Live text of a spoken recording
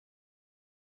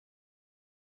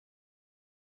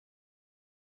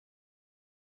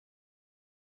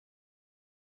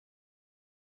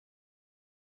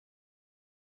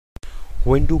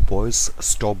When do boys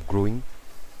stop growing?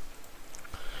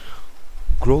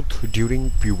 Growth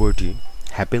during puberty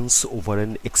happens over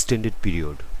an extended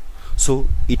period, so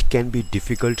it can be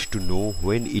difficult to know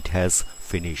when it has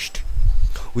finished.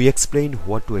 We explain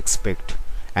what to expect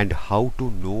and how to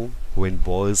know when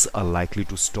boys are likely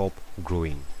to stop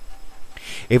growing.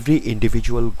 Every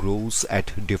individual grows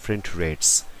at different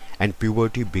rates, and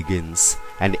puberty begins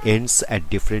and ends at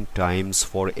different times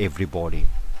for everybody.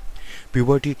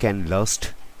 Puberty can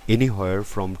last anywhere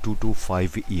from 2 to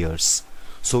 5 years,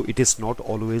 so it is not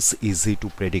always easy to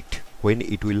predict when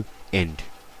it will end.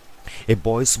 A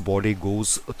boy's body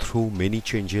goes through many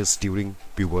changes during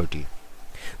puberty.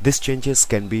 These changes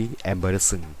can be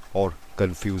embarrassing or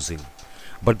confusing,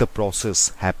 but the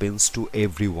process happens to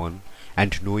everyone,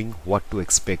 and knowing what to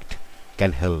expect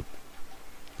can help.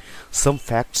 Some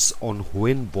facts on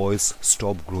when boys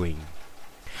stop growing.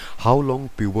 How long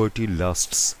puberty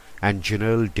lasts and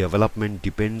general development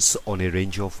depends on a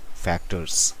range of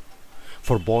factors.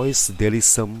 For boys, there is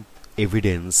some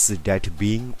evidence that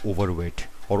being overweight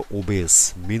or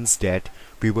obese means that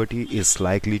puberty is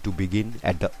likely to begin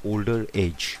at the older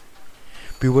age.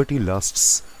 Puberty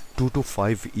lasts 2 to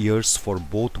 5 years for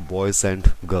both boys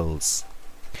and girls.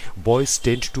 Boys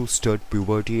tend to start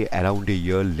puberty around a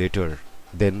year later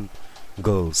than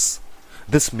girls.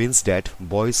 This means that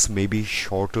boys may be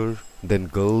shorter than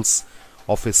girls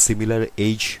of a similar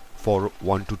age for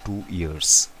 1 to 2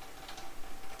 years.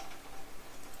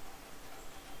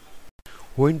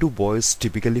 When do boys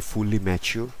typically fully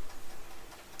mature?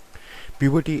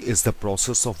 Puberty is the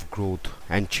process of growth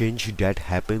and change that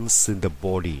happens in the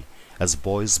body as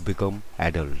boys become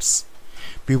adults.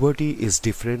 Puberty is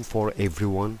different for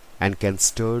everyone and can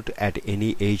start at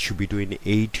any age between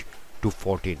 8 to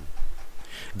 14.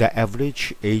 The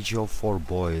average age for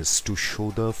boys to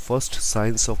show the first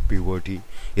signs of puberty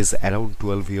is around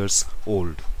 12 years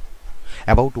old,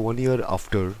 about 1 year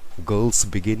after girls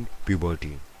begin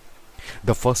puberty.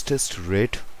 The fastest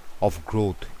rate of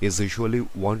growth is usually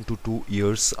 1 to 2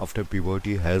 years after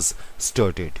puberty has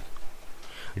started.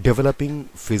 Developing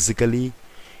physically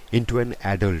into an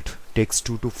adult takes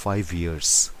 2 to 5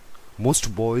 years.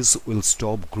 Most boys will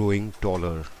stop growing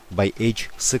taller by age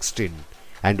 16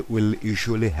 and will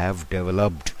usually have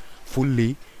developed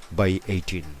fully by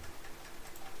 18.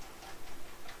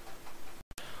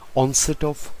 Onset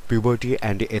of puberty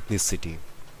and ethnicity.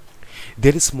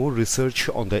 There is more research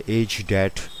on the age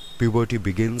that puberty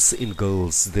begins in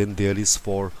girls than there is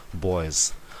for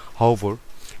boys. However,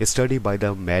 a study by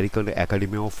the American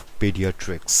Academy of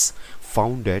Pediatrics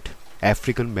found that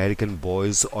African American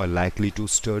boys are likely to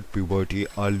start puberty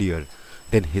earlier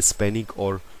than Hispanic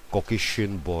or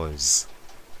Caucasian boys.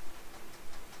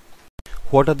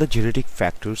 What are the genetic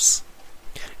factors?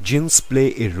 Genes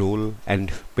play a role,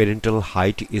 and parental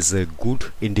height is a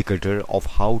good indicator of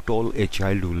how tall a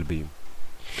child will be.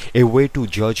 A way to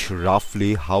judge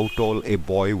roughly how tall a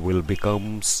boy will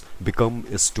become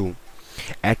is to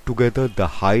add together the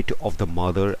height of the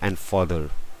mother and father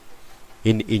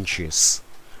in inches.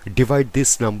 Divide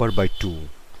this number by 2.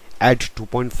 Add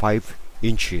 2.5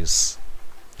 inches.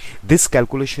 This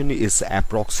calculation is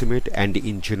approximate, and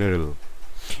in general,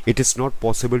 it is not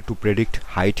possible to predict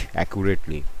height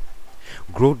accurately.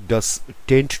 Growth does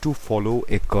tend to follow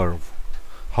a curve.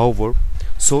 However,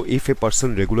 so if a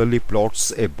person regularly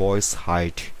plots a boy's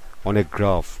height on a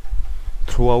graph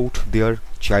throughout their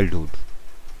childhood,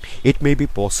 it may be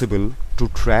possible to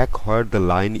track where the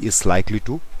line is likely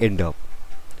to end up.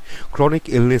 Chronic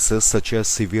illnesses such as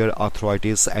severe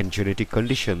arthritis and genetic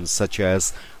conditions such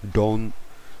as Down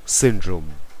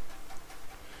syndrome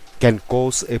can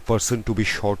cause a person to be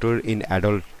shorter in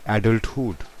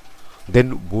adulthood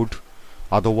than would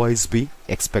otherwise be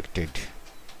expected.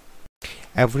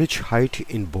 Average height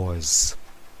in boys.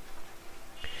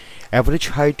 Average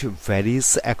height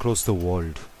varies across the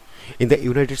world. In the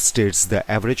United States, the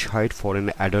average height for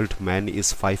an adult man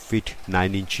is 5 feet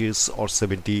 9 inches or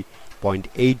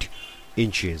 70.8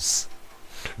 inches.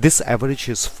 This average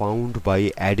is found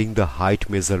by adding the height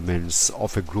measurements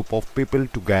of a group of people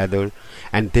together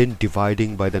and then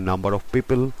dividing by the number of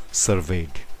people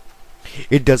surveyed.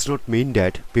 It does not mean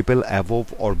that people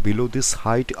above or below this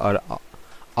height are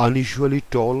unusually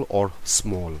tall or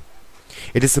small.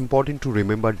 It is important to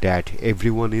remember that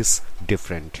everyone is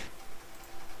different.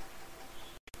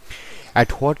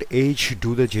 At what age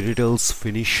do the genitals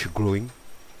finish growing?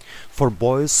 For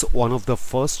boys, one of the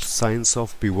first signs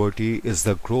of puberty is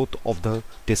the growth of the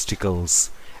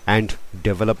testicles and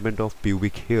development of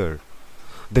pubic hair.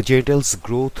 The genitals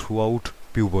grow throughout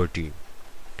puberty.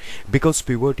 Because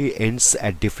puberty ends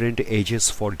at different ages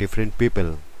for different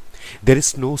people, There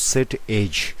is no set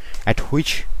age at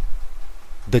which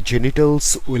the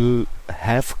genitals will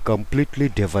have completely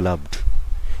developed.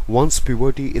 Once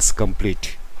puberty is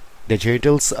complete, the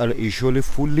genitals are usually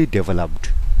fully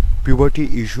developed. Puberty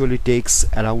usually takes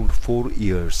around 4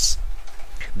 years.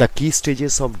 The key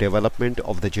stages of development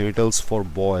of the genitals for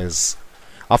boys.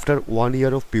 After 1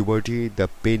 year of puberty, the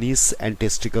penis and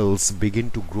testicles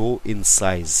begin to grow in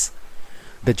size.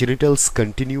 The genitals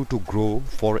continue to grow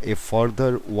for a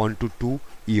further 1 to 2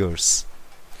 years.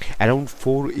 Around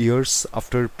 4 years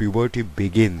after puberty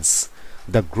begins,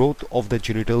 the growth of the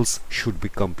genitals should be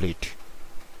complete.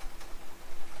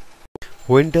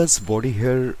 When does body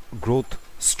hair growth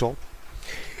stop?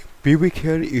 Pubic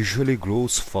hair usually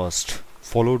grows first,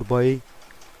 followed by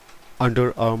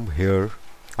underarm hair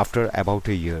after about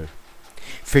a year.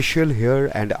 Facial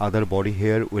hair and other body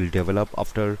hair will develop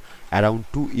after around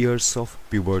 2 years of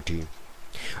puberty.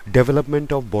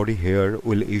 Development of body hair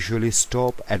will usually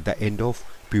stop at the end of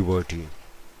puberty.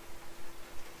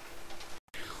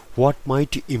 What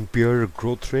might impair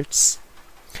growth rates?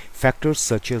 Factors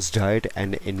such as diet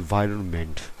and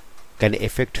environment can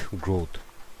affect growth.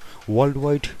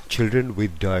 Worldwide, children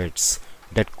with diets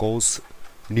that cause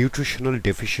nutritional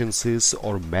deficiencies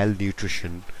or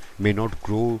malnutrition may not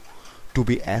grow to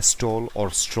be as tall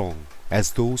or strong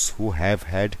as those who have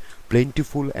had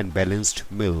plentiful and balanced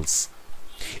meals.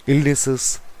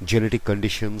 Illnesses, genetic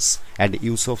conditions, and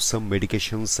use of some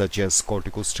medications such as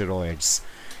corticosteroids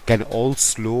can all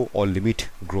slow or limit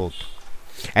growth.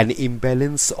 An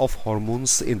imbalance of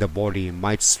hormones in the body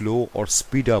might slow or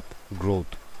speed up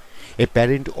growth. A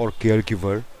parent or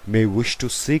caregiver may wish to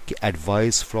seek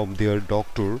advice from their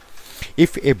doctor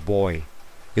if a boy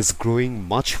is growing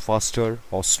much faster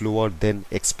or slower than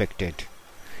expected,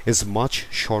 is much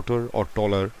shorter or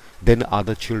taller than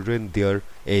other children their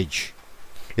age,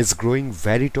 is growing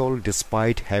very tall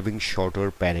despite having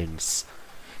shorter parents,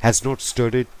 has not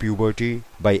started puberty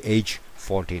by age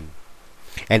 14.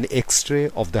 An X-ray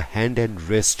of the hand and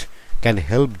wrist can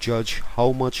help judge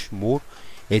how much more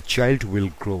a child will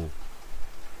grow.